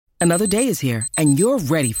Another day is here, and you're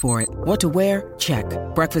ready for it. What to wear? Check.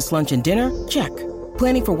 Breakfast, lunch, and dinner? Check.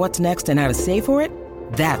 Planning for what's next and how to save for it?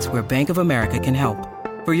 That's where Bank of America can help.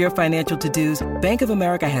 For your financial to-dos, Bank of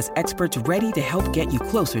America has experts ready to help get you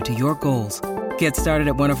closer to your goals. Get started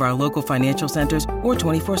at one of our local financial centers or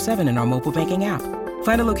 24/7 in our mobile banking app.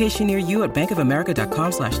 Find a location near you at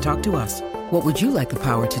bankofamerica.com/talktous. What would you like the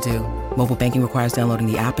power to do? Mobile banking requires downloading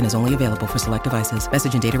the app and is only available for select devices.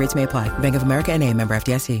 Message and data rates may apply. Bank of America N.A., member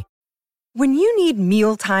FDIC. When you need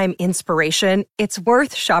mealtime inspiration, it's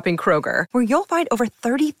worth shopping Kroger, where you'll find over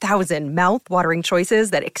 30,000 mouth-watering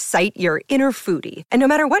choices that excite your inner foodie. And no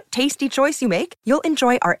matter what tasty choice you make, you'll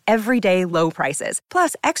enjoy our everyday low prices,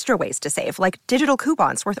 plus extra ways to save, like digital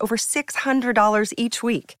coupons worth over $600 each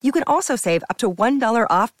week. You can also save up to $1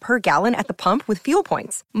 off per gallon at the pump with fuel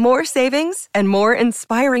points. More savings and more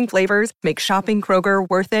inspiring flavors make shopping Kroger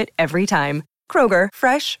worth it every time. Kroger,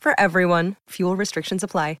 fresh for everyone. Fuel restrictions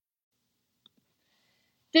apply.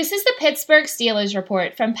 This is the Pittsburgh Steelers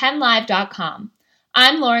report from PennLive.com.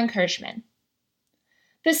 I'm Lauren Kirschman.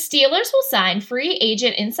 The Steelers will sign free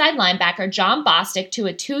agent inside linebacker Jon Bostic to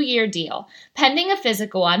a 2-year deal, pending a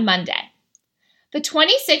physical on Monday. The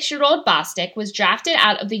 26-year-old Bostic was drafted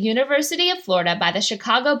out of the University of Florida by the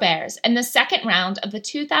Chicago Bears in the second round of the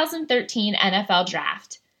 2013 NFL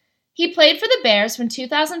Draft. He played for the Bears from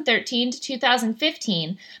 2013 to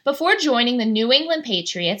 2015 before joining the New England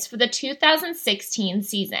Patriots for the 2016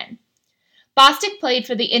 season. Bostic played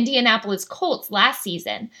for the Indianapolis Colts last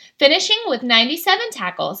season, finishing with 97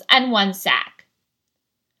 tackles and 1 sack.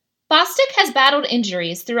 Bostic has battled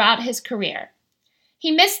injuries throughout his career. He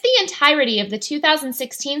missed the entirety of the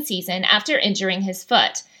 2016 season after injuring his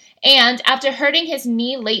foot, and after hurting his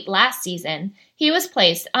knee late last season, he was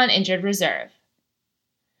placed on injured reserve.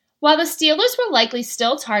 While the Steelers will likely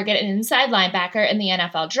still target an inside linebacker in the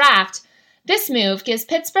NFL Draft, this move gives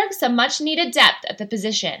Pittsburgh some much-needed depth at the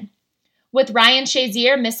position. With Ryan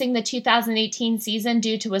Shazier missing the 2018 season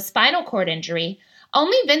due to a spinal cord injury,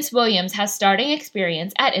 only Vince Williams has starting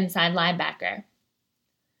experience at inside linebacker.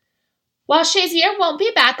 While Shazier won't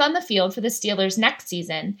be back on the field for the Steelers next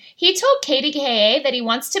season, he told KDKA that he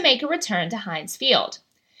wants to make a return to Heinz Field.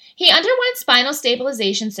 He underwent spinal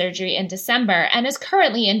stabilization surgery in December and is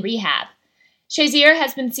currently in rehab. Shazier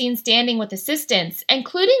has been seen standing with assistants,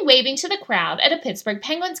 including waving to the crowd at a Pittsburgh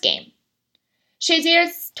Penguins game.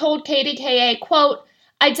 Shazier told KDKA, quote,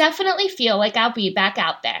 "I definitely feel like I'll be back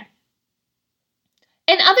out there."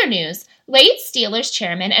 In other news, late Steelers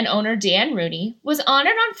chairman and owner Dan Rooney was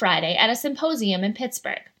honored on Friday at a symposium in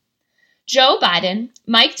Pittsburgh. Joe Biden,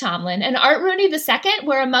 Mike Tomlin, and Art Rooney II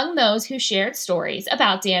were among those who shared stories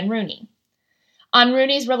about Dan Rooney. On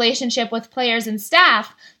Rooney's relationship with players and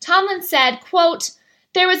staff, Tomlin said, quote,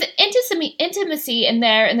 "There was intimacy in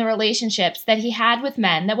the relationships that he had with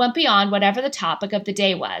men that went beyond whatever the topic of the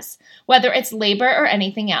day was, whether it's labor or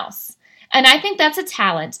anything else. And I think that's a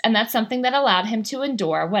talent, and that's something that allowed him to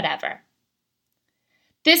endure whatever."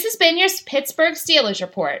 This has been your Pittsburgh Steelers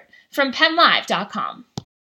report from PennLive.com.